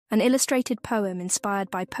An illustrated poem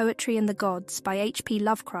inspired by Poetry and the Gods by H.P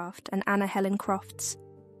Lovecraft and Anna Helen Crofts.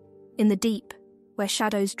 In the deep, where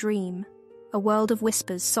shadows dream, a world of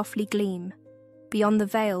whispers softly gleam, beyond the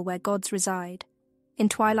veil where gods reside. In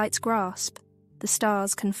twilight's grasp, the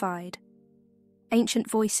stars confide. Ancient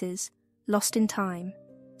voices, lost in time,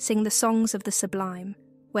 sing the songs of the sublime,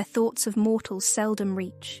 where thoughts of mortals seldom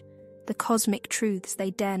reach, the cosmic truths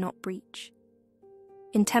they dare not breach.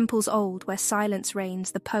 In temples old where silence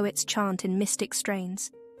reigns, the poets chant in mystic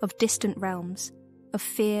strains of distant realms, of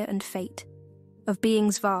fear and fate, of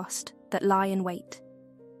beings vast that lie in wait.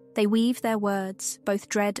 They weave their words, both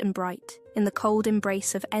dread and bright, in the cold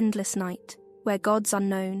embrace of endless night, where gods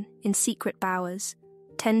unknown, in secret bowers,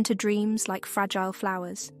 tend to dreams like fragile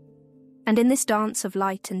flowers. And in this dance of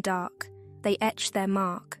light and dark, they etch their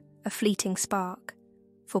mark, a fleeting spark.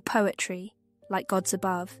 For poetry, like gods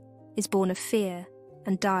above, is born of fear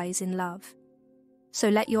and dies in love. So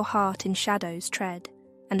let your heart in shadows tread,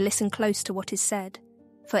 and listen close to what is said,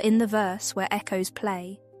 for in the verse where echoes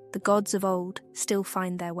play, the gods of old still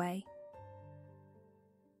find their way.